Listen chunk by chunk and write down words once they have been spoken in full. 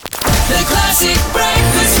The Classic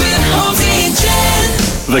Breakfast with Holmsey and Jen.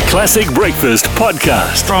 The Classic Breakfast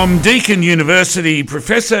Podcast. From Deakin University,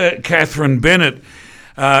 Professor Catherine Bennett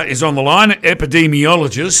is on the line,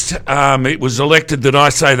 epidemiologist. It was elected that I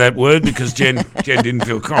say that word because Jen didn't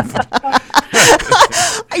feel confident.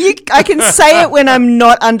 I can say it when I'm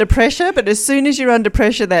not under pressure, but as soon as you're under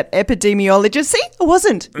pressure, that epidemiologist, see, I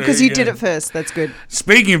wasn't, because you did it first. That's good.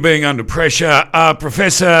 Speaking of being under pressure,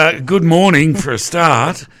 Professor, good morning for a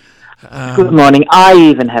start. Good morning. I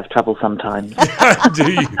even have trouble sometimes.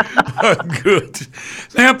 Do you? Oh, good.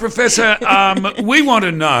 Now, Professor, we want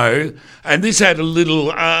to know, and this had there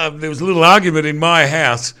was a little argument in my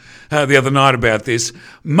house the other night about this.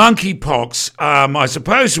 Monkeypox, I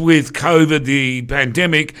suppose with COVID, the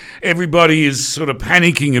pandemic, everybody is sort of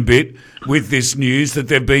panicking a bit with this news that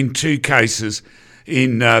there have been 2 cases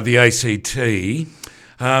in the ACT.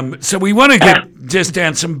 So we want to get just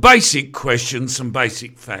down some basic questions, some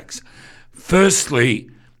basic facts. Firstly,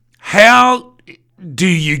 how do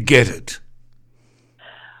you get it?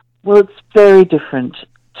 Well, it's very different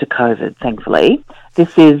to COVID, thankfully.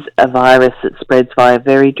 This is a virus that spreads via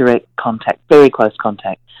very direct contact, very close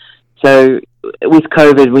contact. So with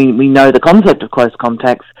COVID, we know the concept of close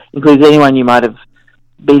contacts includes anyone you might have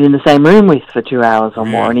been in the same room with for 2 hours or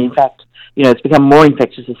more. And in fact, it's become more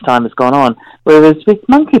infectious as time has gone on. Whereas with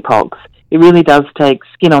monkeypox, it really does take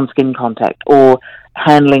skin-on-skin contact or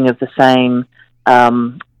handling of the same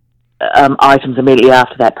items immediately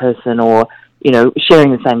after that person, or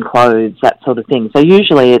sharing the same clothes, that sort of thing. So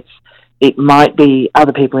usually it might be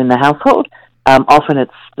other people in the household. Often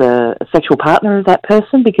it's the sexual partner of that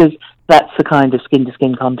person, because that's the kind of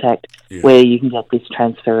skin-to-skin contact where you can get this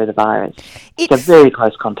transfer of the virus. So very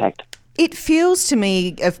close contact. It feels to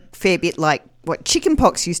me a fair bit like what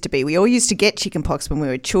chickenpox used to be. We all used to get chickenpox when we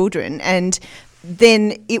were children, and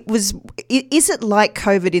then is it like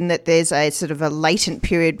COVID in that there's a sort of a latent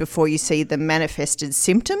period before you see the manifested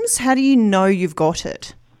symptoms? How do you know you've got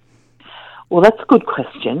it? Well, that's a good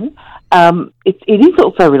question. It is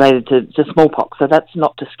also related to smallpox, so that's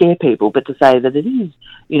not to scare people, but to say that it is,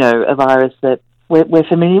 a virus that we're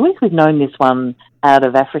familiar with. We've known this one out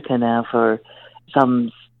of Africa now for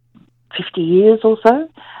some 50 years or so.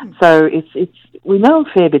 So we know a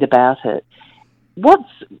fair bit about it.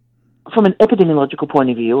 From an epidemiological point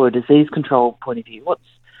of view or a disease control point of view, what's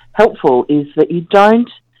helpful is that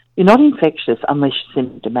you're not infectious unless you're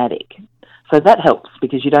symptomatic. So that helps,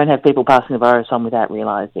 because you don't have people passing the virus on without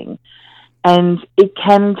realising. And it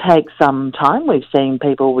can take some time. We've seen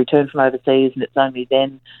people return from overseas, and it's only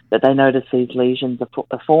then that they notice these lesions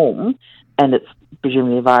are formed, and it's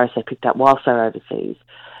presumably a virus they picked up whilst they're overseas.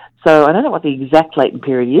 So I don't know what the exact latent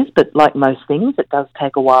period is, but like most things, it does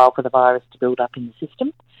take a while for the virus to build up in the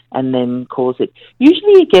system and then cause it.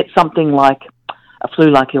 Usually you get something like a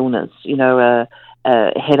flu-like illness, a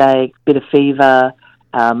headache, bit of fever,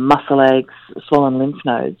 muscle aches, swollen lymph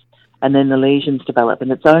nodes, and then the lesions develop.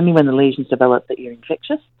 And it's only when the lesions develop that you're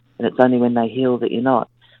infectious, and it's only when they heal that you're not.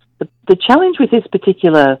 The challenge with this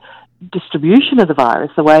particular distribution of the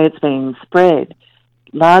virus, the way it's being spread,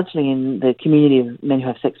 largely in the community of men who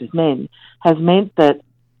have sex with men, has meant that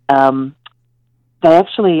they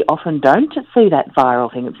actually often don't see that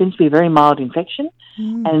viral thing. It seems to be a very mild infection,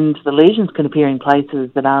 and the lesions can appear in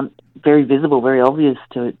places that aren't very visible, very obvious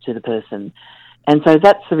to the person. And so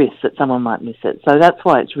that's the risk, that someone might miss it. So that's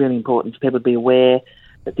why it's really important for people to be aware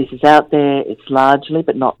that this is out there. It's largely,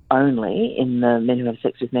 but not only, in the men who have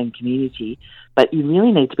sex with men community. But you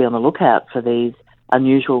really need to be on the lookout for these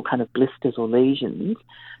unusual kind of blisters or lesions.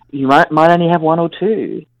 You might only have 1 or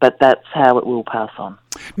 2, but that's how it will pass on.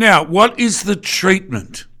 Now, what is the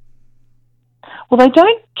treatment? Well, they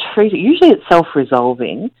don't treat it. Usually it's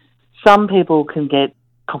self-resolving. Some people can get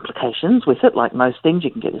complications with it, like most things.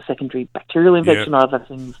 You can get a secondary bacterial infection or other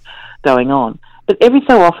things going on. But every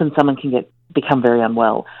so often someone can become very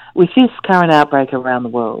unwell. With this current outbreak around the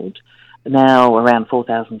world, now around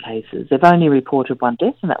 4,000 cases, they've only reported 1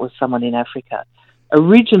 death, and that was someone in Africa.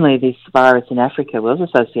 Originally, this virus in Africa was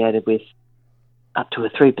associated with up to a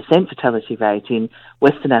 3% fatality rate. In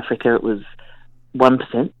Western Africa, it was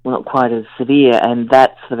 1%, well, not quite as severe, and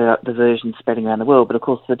that's the version spreading around the world. But of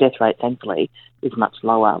course, the death rate, thankfully, is much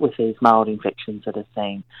lower with these mild infections that are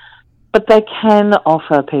seen. But they can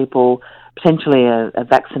offer people potentially a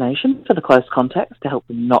vaccination for the close contacts to help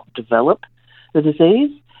them not develop the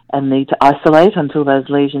disease and need to isolate until those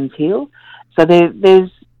lesions heal. So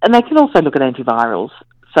and they can also look at antivirals.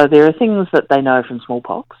 So there are things that they know from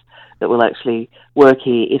smallpox that will actually work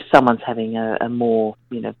here if someone's having a more,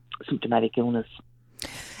 symptomatic illness.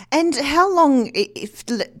 And how long,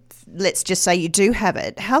 let's just say you do have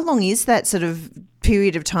it, how long is that sort of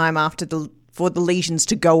period of time for the lesions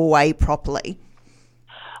to go away properly?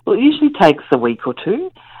 Well, it usually takes a week or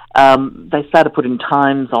two. They started putting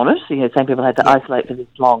times on it. Some people had to isolate for this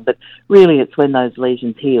long, but really it's when those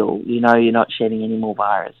lesions heal, you're not shedding any more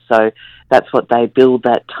virus. So that's what they build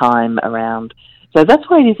that time around. So that's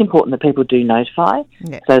why it is important that people do notify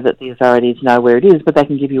so that the authorities know where it is, but they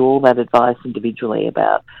can give you all that advice individually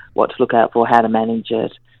about what to look out for, how to manage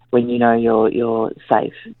it when you know you're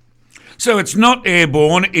safe. So it's not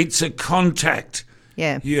airborne, it's a contact.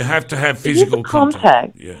 Yeah. You have to have physical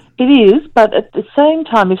contact. Yeah. It is, but at the same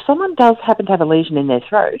time, if someone does happen to have a lesion in their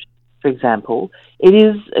throat, for example,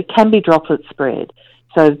 it can be droplet spread.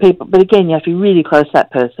 So but again, you have to be really close to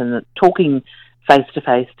that person, talking face to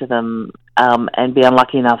face to them, and be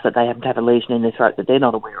unlucky enough that they happen to have a lesion in their throat that they're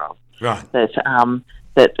not aware of. Right.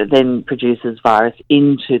 That then produces virus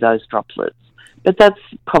into those droplets. But that's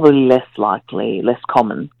probably less likely, less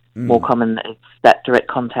common. More common, it's that direct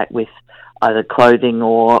contact with either clothing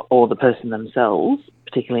or the person themselves,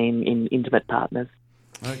 particularly in intimate partners.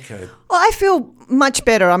 Okay. Well, I feel much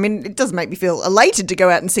better. I mean, it does make me feel elated to go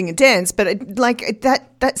out and sing and dance, but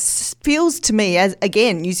that feels to me, as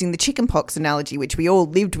again, using the chickenpox analogy, which we all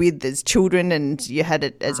lived with as children and you had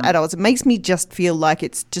it as adults, it makes me just feel like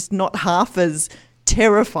it's just not half as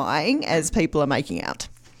terrifying as people are making out.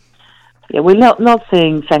 Yeah, we're not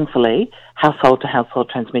seeing, thankfully, household-to-household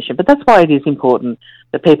transmission, but that's why it is important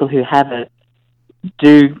that people who have it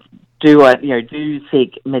do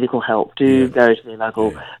seek medical help, go to their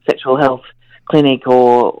local sexual health clinic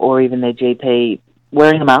or even their GP,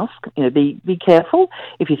 wearing a mask. Be careful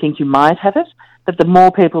if you think you might have it, but the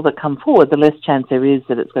more people that come forward, the less chance there is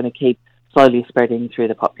that it's going to keep slowly spreading through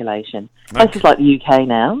the population. Okay. Places like the UK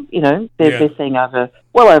now, they're seeing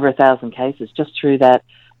well over 1,000 cases just through that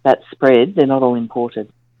spread. They're not all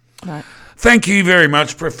imported. Right. Thank you very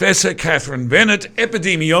much, Professor Catherine Bennett,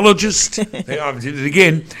 epidemiologist. I did it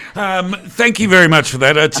again. Thank you very much for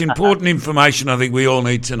that. It's important information I think we all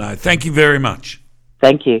need to know. Thank you very much.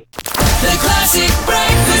 Thank you. The Classic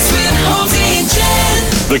Breakfast with Holmsey and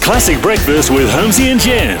Jen. The Classic Breakfast with Holmsey and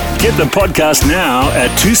Jen. Get the podcast now at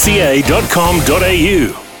 2ca.com.au.